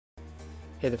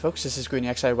Hey there folks, this is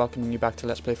GreenyXI welcoming you back to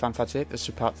Let's Play Final Fantasy VIII. This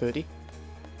is part 30.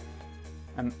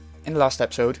 In the last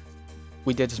episode,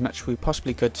 we did as much as we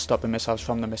possibly could to stop the missiles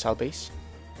from the missile base.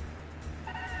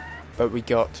 But we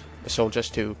got the soldiers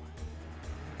to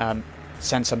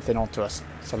send something on to us.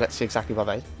 So let's see exactly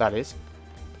what that is.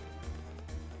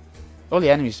 All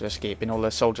the enemies are escaping, all the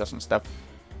soldiers and stuff.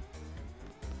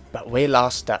 But we're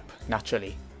last up,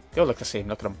 naturally. They all look the same,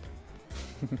 look at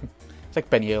them. It's like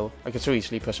Benny Hill. I could so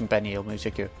easily put some Benny Hill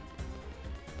music here.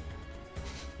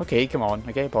 Okay, come on,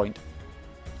 I get a point.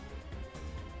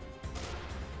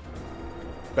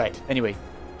 Right, anyway,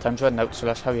 time's running out, so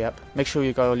let's hurry up. Make sure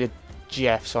you got all your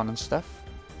GFs on and stuff.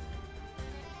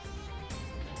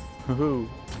 Woohoo!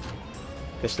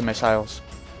 This is the missiles.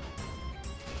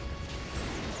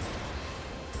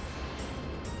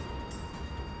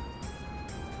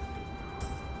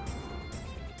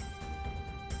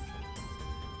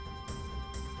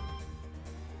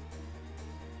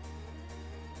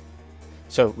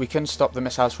 So, we couldn't stop the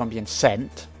missiles from being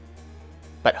sent,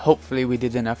 but hopefully we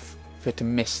did enough for it to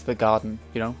miss the garden,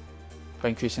 you know, by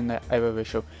increasing the error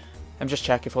ratio. Let me just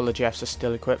check if all the GFs are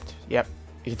still equipped. Yep,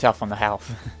 you can tell from the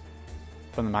health,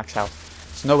 from the max health.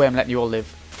 There's no way I'm letting you all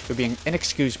live. You're being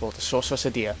inexcusable to Sorceress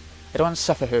Adir. I don't want to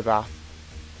suffer her wrath.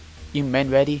 You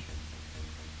men ready?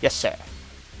 Yes, sir.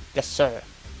 Yes, sir.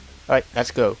 Alright,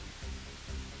 let's go.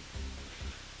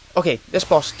 Okay, this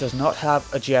boss does not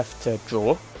have a GF to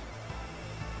draw.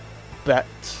 But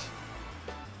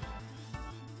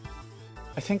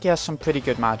I think he has some pretty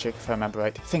good magic, if I remember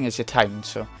right. The thing is, you're timed,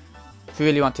 so if you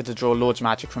really wanted to draw loads of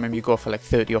magic from him, you go for like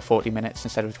 30 or 40 minutes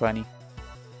instead of 20.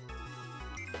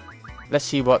 Let's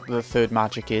see what the third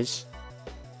magic is.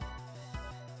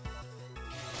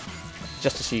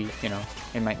 Just to see, you know,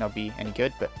 it might not be any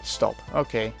good, but stop.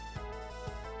 Okay.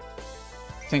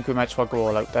 I think we might as well go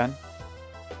all out then.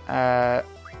 I'm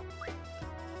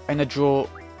gonna draw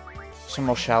some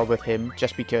more shell with him,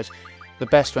 just because the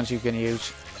best ones you're going to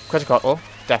use, Quezacotl,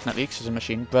 definitely, because it's a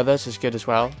machine. Brothers is good as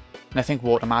well, and I think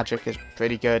water magic is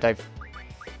pretty good. I've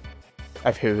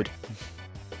heard.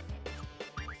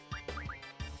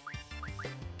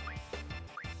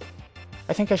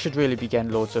 I think I should really be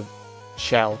getting loads of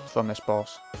shell from this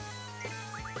boss,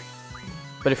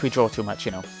 but if we draw too much,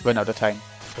 you know, run out of time.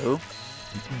 Ooh.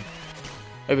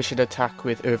 Maybe we should attack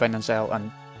with Irvine and Zell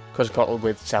and Quezacotl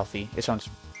with Selfie. It sounds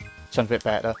a bit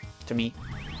better to me.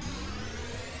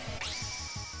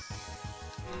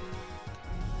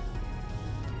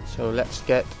 So let's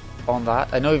get on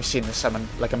that. I know you've seen this summon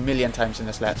like a million times in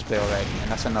this Let's Play already,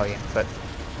 and that's annoying, but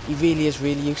he really is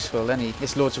really useful, isn't he?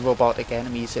 There's loads of robotic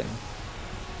enemies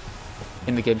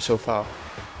in the game so far.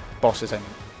 Bosses, I mean.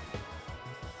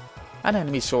 And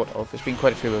enemies, sort of. There's been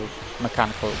quite a few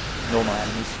mechanical, normal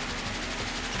enemies.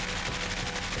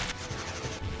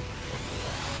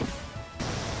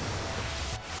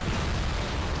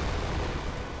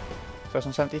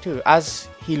 1072. As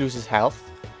he loses health,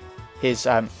 his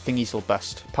thingies will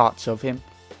bust. Parts of him.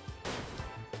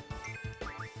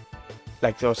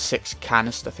 Like those 6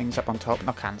 canister things up on top.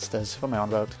 Not canisters, what am I on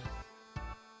about?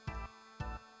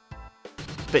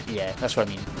 But yeah, that's what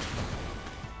I mean.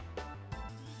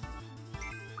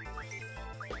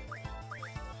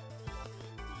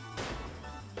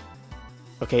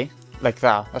 Okay, like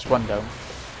that. That's 1 down.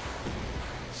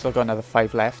 Still got another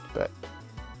 5 left, but...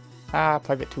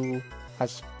 Private 2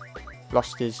 has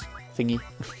lost his thingy.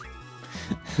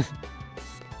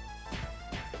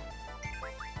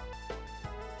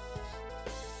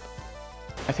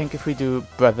 I think if we do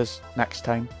brothers next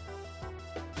time,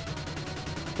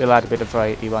 we'll add a bit of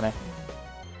variety, won't it?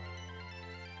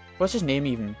 What's his name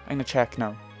even? I'm gonna check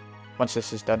now, once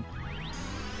this is done.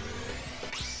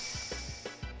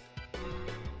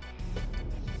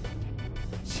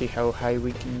 See how high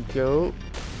we can go.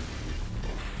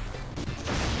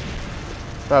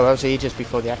 Well, that was ages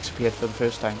before the X appeared for the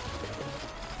first time.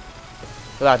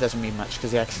 But that doesn't mean much,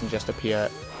 because the X can just appear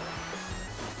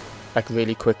like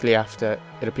really quickly after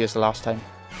it appears the last time.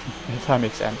 If that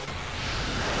makes sense.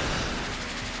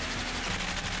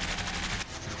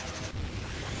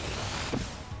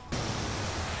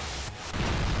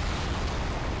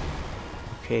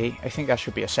 Okay, I think that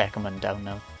should be a second one down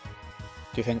now.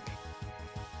 Do you think?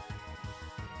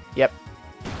 Yep.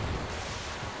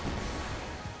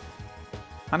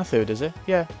 And a third, is it?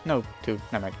 Yeah, no, 2.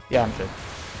 Never mind. Yeah, and a third.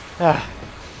 Ah.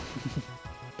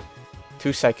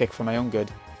 Too psychic for my own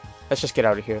good. Let's just get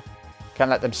out of here. Can't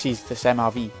let them seize this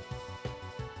MRV.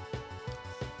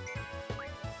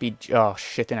 Oh,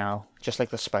 shit in hell. Just like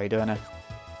the spider, innit?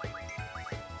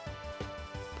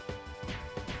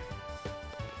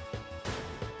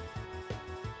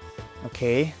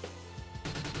 Okay.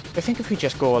 I think if we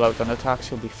just go all out on attacks,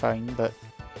 he'll be fine, but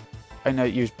I know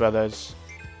use brothers.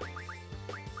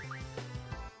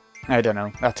 I don't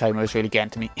know, that timer was really getting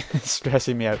to me,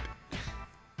 stressing me out.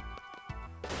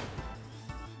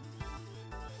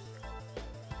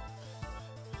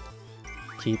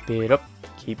 Keep it up,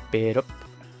 keep it up.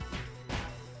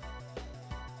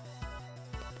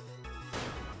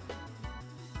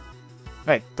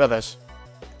 Right, brothers.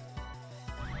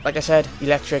 Like I said,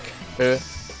 electric,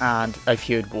 earth, and I've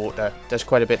heard water does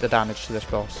quite a bit of damage to this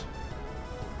boss.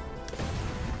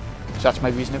 So that's my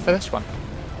reasoning for this one.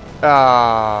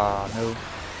 Ah, no.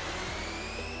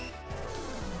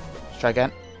 Let's try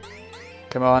again.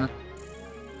 Come on.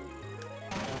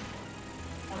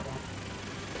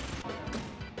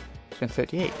 It's been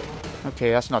 38. Okay,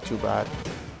 that's not too bad.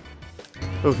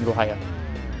 Oh, we can go higher.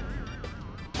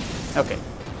 Okay.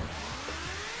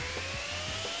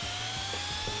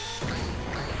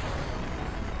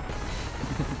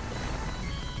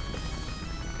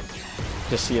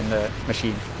 Just seeing the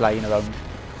machine flying around,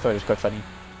 thought it was quite funny.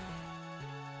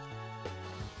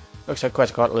 Looks like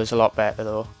Quezacotl is a lot better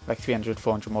though, like 300,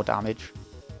 400 more damage.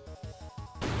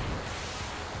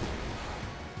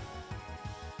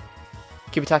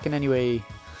 Keep attacking anyway.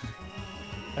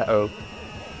 Uh-oh.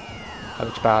 That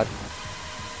looks bad.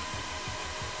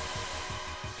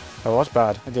 That was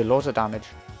bad, I did loads of damage.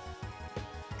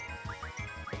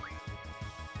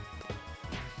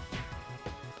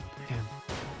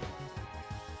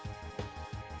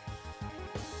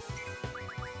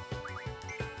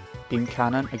 Beam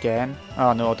cannon again.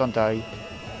 Oh no, don't die.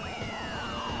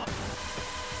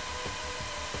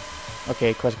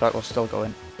 Okay, Quezacotl's still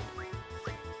going.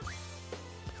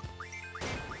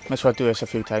 Might as well do this a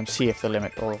few times, see if the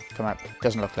limit will come up.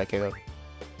 Doesn't look like it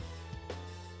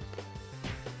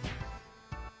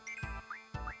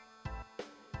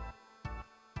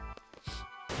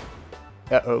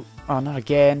though. Uh-oh. Oh, not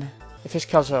again. If this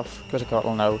kills off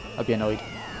Quezacotl now, I'll be annoyed.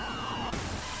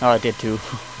 Oh, I did too.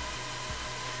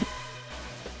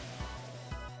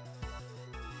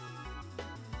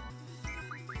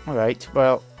 Alright,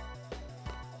 well,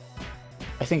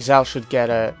 I think Zal should get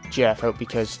a GF out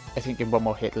because I think in one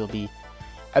more hit he'll be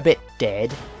a bit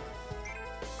dead.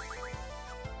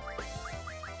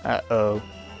 Uh-oh.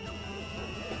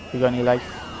 We got any life?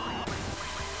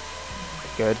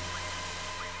 Good.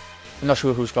 I'm not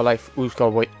sure who's got life, who's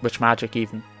got which magic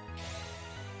even.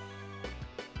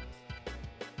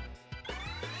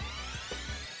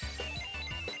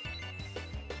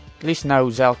 At least now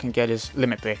Zal can get his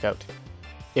limit break out.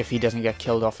 If he doesn't get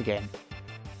killed off again.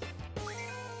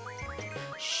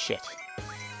 Shit.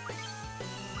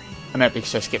 I meant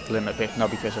because I skipped the limit break,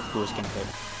 not because of who was getting hit.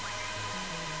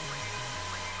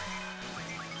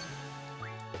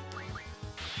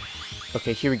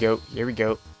 Okay, here we go, here we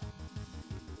go.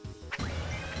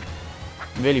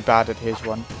 I'm really bad at his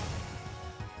one.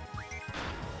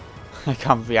 I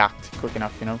can't react quick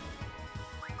enough, you know.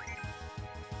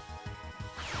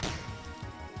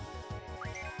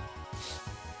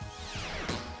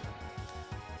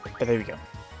 But there we go.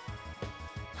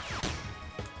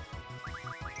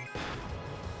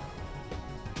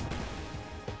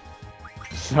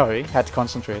 Sorry, had to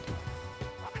concentrate.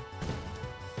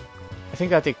 I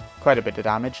think that did quite a bit of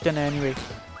damage, didn't it, anyway?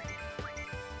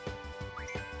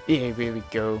 Yeah, there we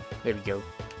go. There we go.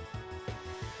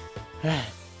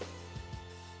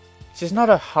 This is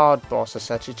not a hard boss as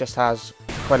such, it just has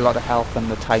quite a lot of health and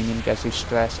the timing gets you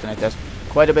stressed and it does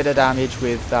quite a bit of damage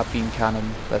with that beam cannon,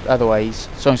 but otherwise,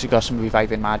 as long as you got some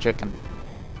reviving magic and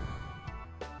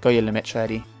got your limits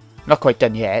ready. Not quite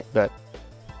done yet, but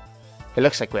it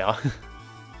looks like we are.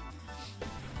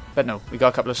 But no, we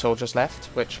got a couple of soldiers left,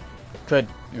 which could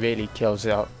really kill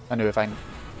Zal and Irvine.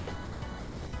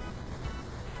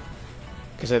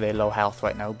 Because of their low health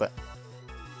right now, but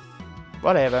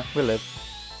whatever, we'll live.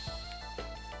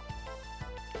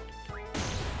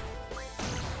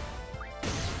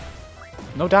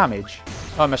 No damage?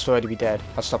 Oh, I must already be dead.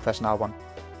 I'll stop pressing R1.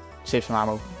 Save some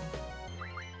ammo.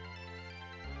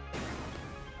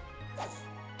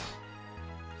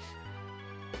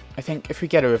 I think if we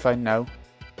get a refine now,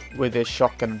 with his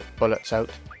shotgun bullets out.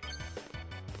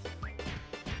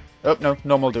 Oh no,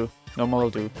 normal will do. Normal will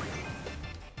do.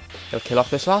 He'll kill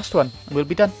off this last one, and we'll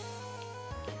be done.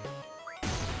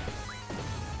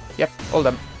 Yep, all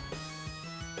done.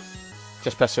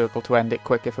 Just press circle to end it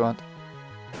quick if you want.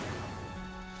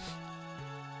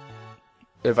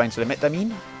 Irvine's limit, I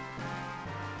mean.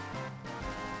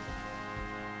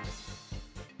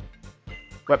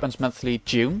 Weapons monthly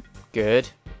June. Good.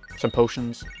 Some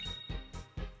potions.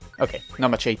 Okay, not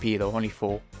much AP though, only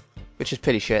 4. Which is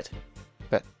pretty shit.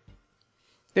 But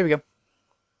there we go.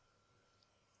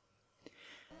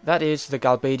 That is the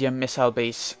Galbadian Missile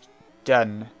Base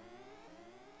done.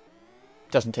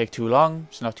 Doesn't take too long,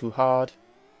 it's not too hard.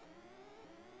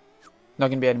 Not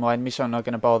going to be any more enemies, so I'm not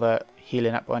going to bother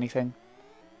healing up or anything.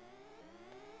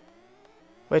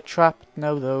 We're trapped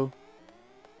now though.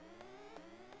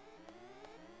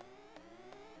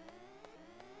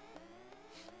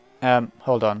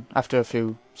 Hold on. After a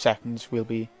few seconds we'll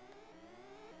be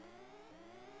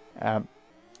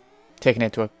taken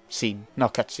into a scene.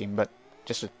 Not cutscene, but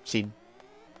just a scene.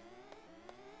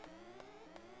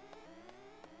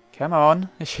 Come on,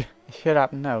 it should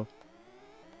happen now.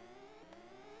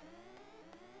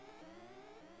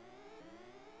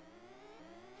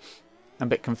 I'm a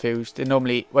bit confused.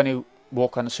 Normally, when you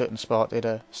walk on a certain spot,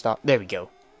 it start. There we go.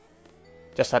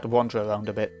 Just had to wander around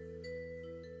a bit.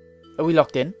 Are we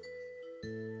locked in?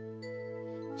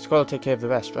 Squall will take care of the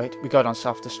rest, right? We got on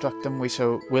self-destruct them,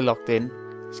 so we're locked in.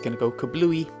 It's gonna go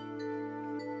kablooey.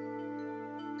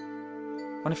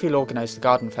 I wonder if he'll organise the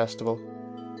garden festival.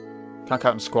 Can't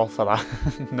count on Squall for that.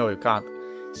 No, you can't.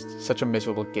 It's such a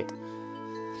miserable git.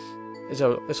 It's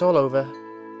all over.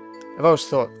 I've always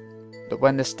thought that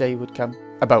when this day would come,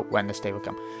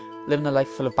 living a life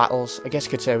full of battles, I guess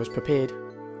you could say I was prepared.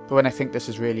 But when I think this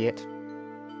is really it.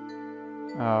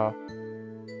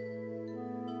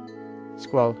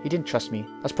 Squall, he didn't trust me.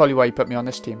 That's probably why he put me on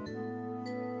this team.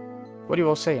 What are you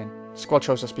all saying? Squall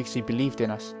chose us because he believed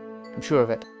in us. I'm sure of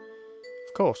it.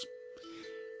 Of course.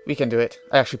 We can do it.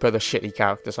 I actually put the shitty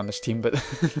characters on this team, but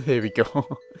there we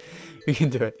go. We can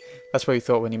do it. That's what you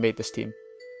thought when you made this team.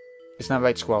 Isn't that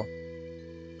right, Squall?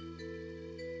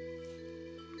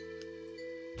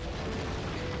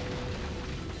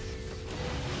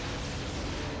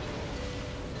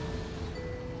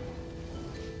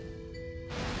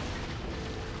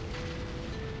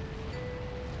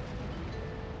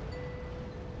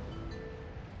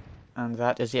 And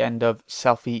that is the end of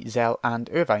Selphie, Zell and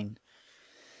Irvine.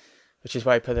 Which is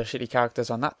why I put the shitty characters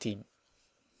on that team.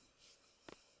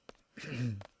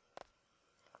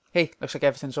 Hey, looks like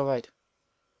everything's alright.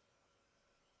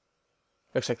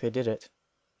 Looks like they did it.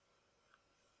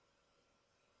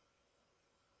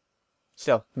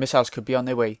 Still, missiles could be on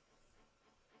their way.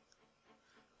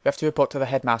 We have to report to the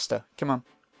Headmaster. Come on.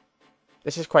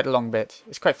 This is quite a long bit.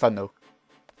 It's quite fun though.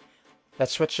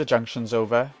 Let's switch the junctions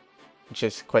over. Which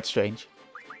is quite strange.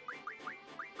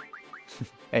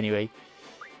 Anyway.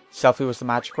 Selphie was the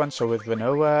magic one, so with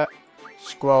Rinoa.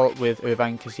 Squall with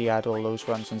Irvine because he had all those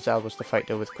ones. And Zell was the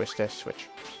fighter with Quistis, which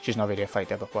she's not really a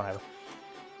fighter, but whatever.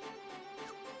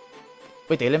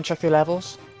 Wait, let me check the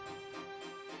levels.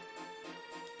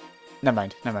 Never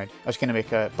mind. I was going to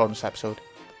make a bonus episode.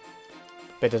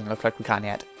 But it doesn't look like we can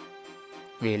yet.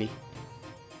 Really.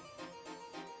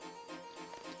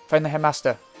 Find the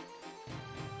Headmaster.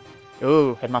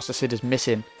 Oh, Headmaster Sid is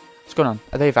missing. What's going on?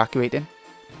 Are they evacuating?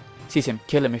 Seize him.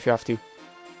 Kill him if you have to.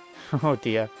 Oh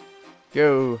dear.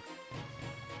 Go.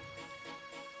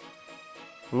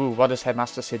 Ooh, what has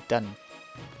Headmaster Sid done?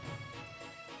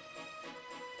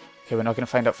 Okay, we're not going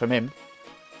to find out from him.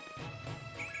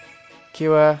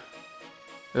 Cure.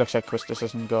 It looks like Quistis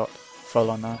hasn't got full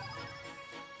on that.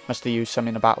 Must have used some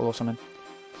in a battle or something.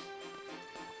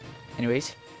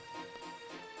 Anyways.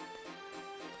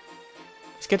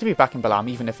 It's good to be back in Balamb,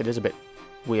 even if it is a bit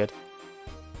weird.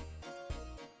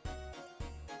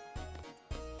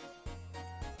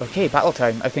 Okay, battle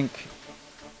time. I think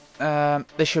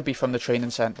this should be from the training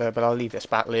centre, but I'll leave this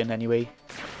battle in anyway.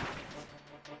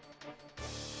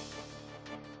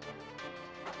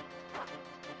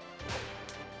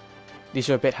 These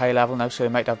are a bit higher level now, so they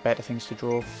might have better things to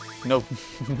draw. No,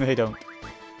 they don't.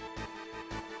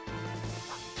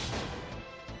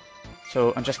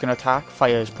 So I'm just going to attack.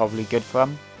 Fire is probably good for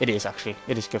him. It is actually.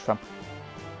 It is good for him.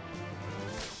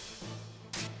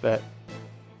 But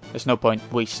there's no point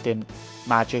wasting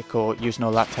magic or using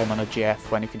all that time on a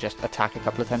GF when you can just attack a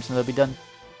couple of times and they'll be done.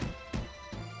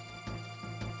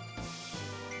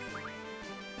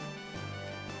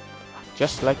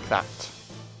 Just like that.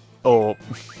 Or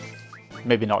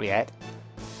maybe not yet.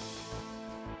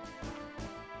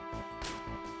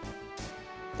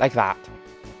 Like that.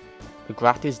 The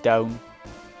Grat is down.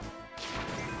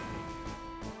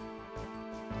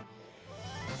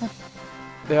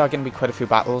 There are going to be quite a few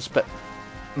battles, but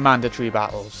mandatory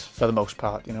battles for the most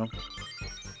part, you know.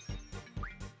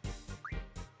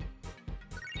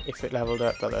 If it leveled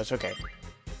up, but that's okay.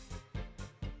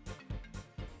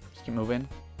 Just keep moving.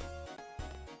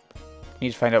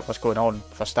 Need to find out what's going on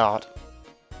for a start.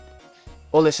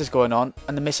 All this is going on,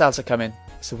 and the missiles are coming.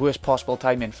 It's the worst possible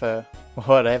timing for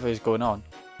whatever is going on.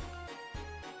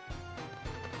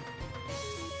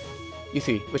 You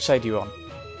three, which side are you on?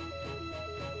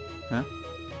 Huh?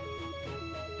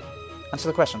 Answer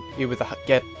the question. Are you with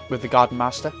the Garden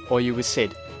Master, or are you with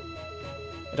Sid?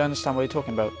 I don't understand what you're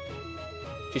talking about.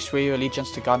 Do you swear your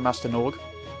allegiance to Garden Master NORG?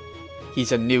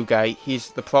 He's a new guy.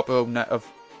 He's the proper owner of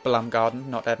Balamb Garden,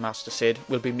 not Headmaster Sid.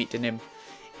 We'll be meeting him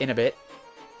in a bit.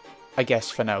 I guess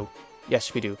for now.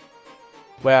 Yes, we do.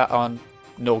 We're on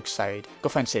NORG's side. Go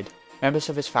find Sid. Members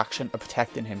of his faction are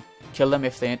protecting him. Kill them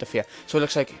if they interfere. So it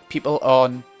looks like people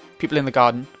in the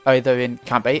garden are either in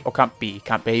Camp A or Camp B.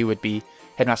 Camp A would be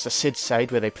Headmaster Sid's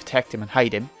side, where they protect him and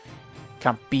hide him.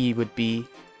 Camp B would be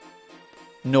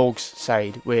NORG's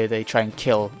side, where they try and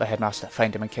kill the Headmaster,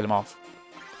 find him and kill him off.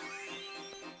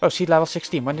 Oh, Seed level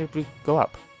 16. When did we go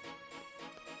up?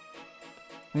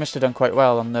 We must have done quite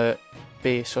well on the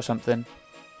base or something,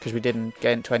 because we didn't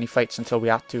get into any fights until we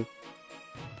had to.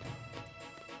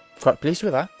 Quite pleased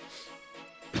with that.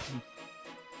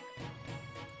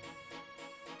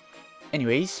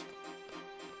 Anyways.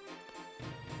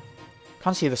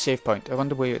 Can't see the save point. I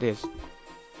wonder where it is.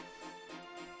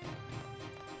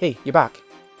 Hey, you're back.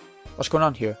 What's going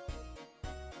on here?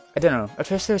 I don't know. At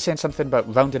first they were saying something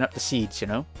about rounding up the seeds, you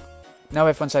know? Now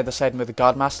everyone's either siding with the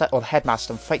Guardmaster or the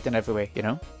Headmaster and fighting everywhere, you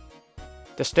know?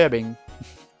 Disturbing.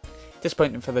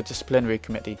 Disappointing for the disciplinary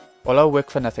committee. All our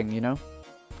work for nothing, you know?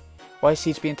 Why is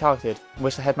Seeds being targeted?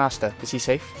 Where's the Headmaster? Is he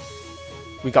safe?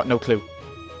 We got no clue.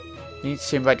 You need to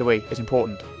see him right away. It's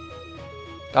important.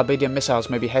 Galbadian missiles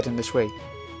may be heading this way.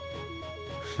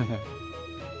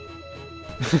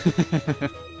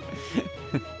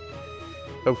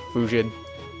 Oh, Fujin.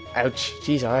 Ouch.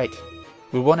 Jeez, alright.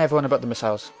 We'll warn everyone about the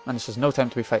missiles, and this is no time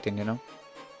to be fighting, you know?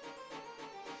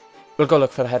 We'll go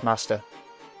look for the Headmaster,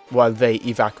 while they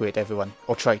evacuate everyone,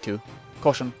 or try to.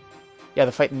 Caution. Yeah,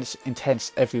 the fighting is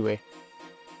intense everywhere.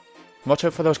 Watch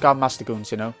out for those Guardmaster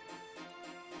goons, you know?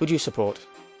 Who do you support?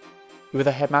 You with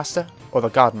the Headmaster, or the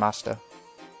Guardmaster?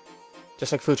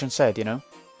 Just like Fujin said, you know?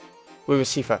 We're with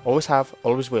Sifa. Always have,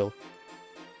 always will.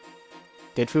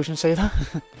 Did Fujin say that?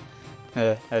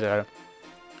 I don't know.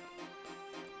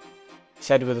 He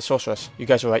said with the Sorceress. You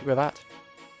guys alright with that?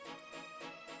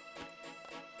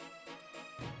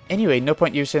 Anyway, no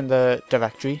point using the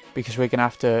directory, because we're going to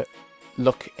have to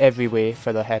look everywhere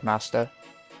for the Headmaster.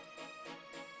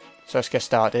 So let's get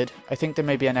started. I think there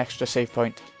may be an extra save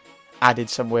point added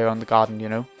somewhere on the garden, you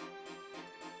know?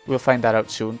 We'll find that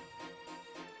out soon.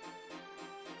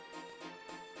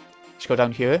 Let's go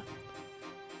down here.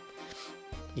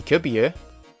 He could be here.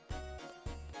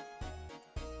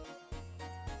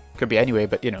 Could be anywhere,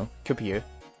 but you know, could be here.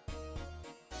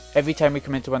 Every time we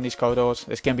come into one of these corridors,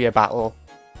 there's going to be a battle.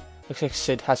 Looks like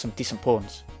Sid has some decent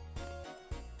pawns.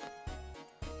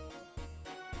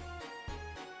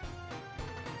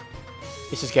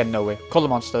 This is getting nowhere. Call the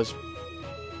monsters.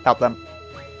 Help them.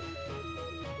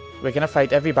 We're going to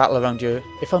fight every battle around here,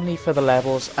 if only for the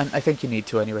levels, and I think you need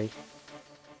to anyway.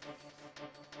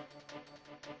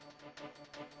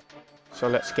 So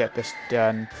let's get this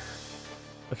done.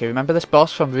 Okay, remember this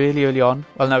boss from really early on?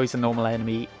 Well, now he's a normal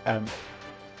enemy,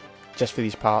 just for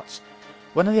these parts.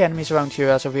 One of the enemies around here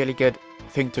has a really good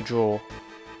thing to draw.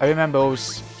 I remember always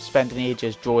spending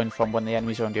ages drawing from one of the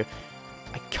enemies around here.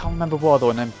 I can't remember what though,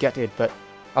 and I'm gutted, but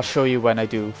I'll show you when I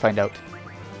do find out.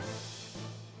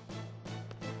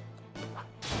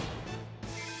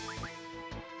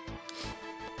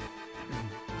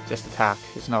 Just attack.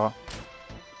 It's not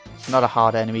a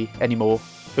hard enemy anymore.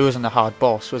 It wasn't a hard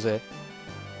boss, was it?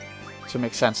 So it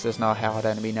makes sense there's not a hard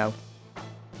enemy now.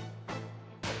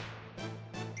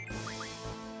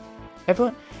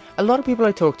 A lot of people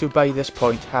I talk to by this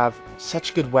point have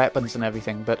such good weapons and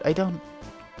everything, but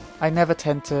I never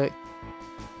tend to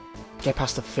get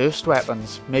past the first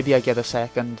weapons. Maybe I get a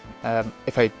second,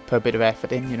 if I put a bit of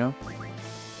effort in, you know?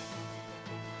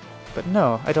 But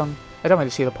no, I don't really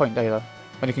see the point either,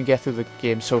 when you can get through the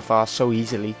game so far so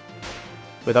easily,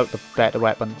 without the better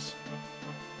weapons.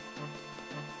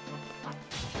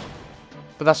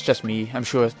 But that's just me. I'm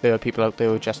sure there are people out there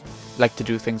who just like to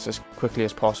do things as quickly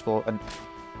as possible and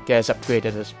get as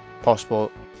upgraded as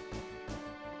possible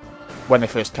when they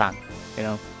first can, you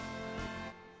know?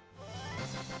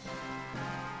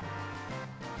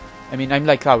 I mean, I'm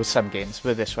like that with some games.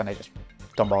 With this one, I just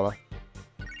don't bother.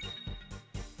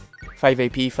 5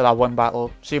 AP for that one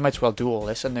battle, so you might as well do all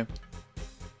this, isn't it?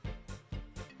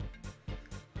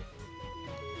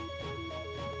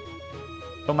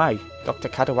 Oh my, Dr.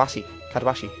 Kadawaki. Can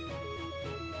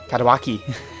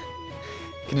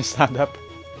you stand up?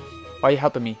 Why are you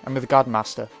helping me? I'm with the Garden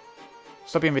Master.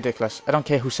 Stop being ridiculous. I don't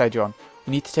care whose side you're on.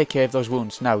 We need to take care of those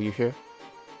wounds now, you hear?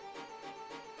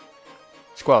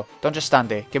 Squall, don't just stand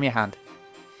there. Give me a hand.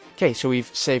 Okay, so we've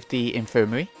saved the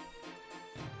infirmary.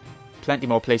 Plenty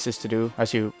more places to do,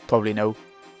 as you probably know.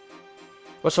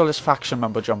 What's all this faction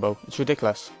mumbo jumbo? It's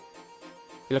ridiculous.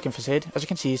 You looking for Sid? As you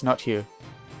can see, he's not here. Do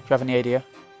you have any idea?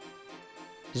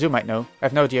 Sooo might know. I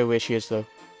have no idea where she is though.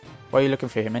 Why are you looking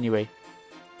for him anyway?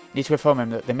 Need to inform him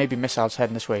that there may be missiles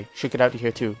heading this way. Should get out of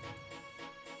here too.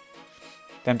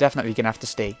 Then I'm definitely gonna have to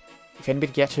stay. If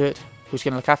anybody gets hurt, who's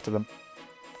gonna look after them?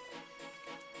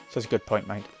 So that's a good point,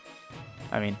 mind.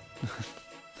 I mean,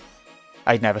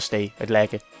 I'd never stay. I'd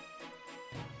leg it.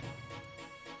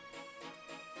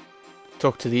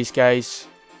 Talk to these guys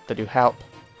that do help.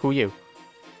 Who are you?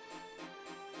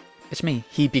 It's me.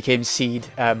 He became Seed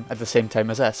at the same time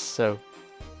as us, so...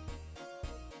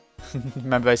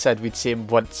 Remember I said we'd see him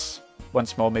once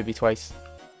more, maybe twice.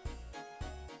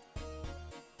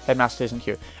 Headmaster isn't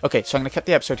here. Okay, so I'm going to cut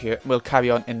the episode here. We'll carry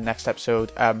on in the next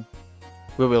episode.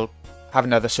 We will have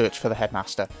another search for the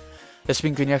Headmaster. This has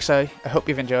been GreenXI. I hope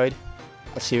you've enjoyed.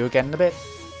 I'll see you again in a bit.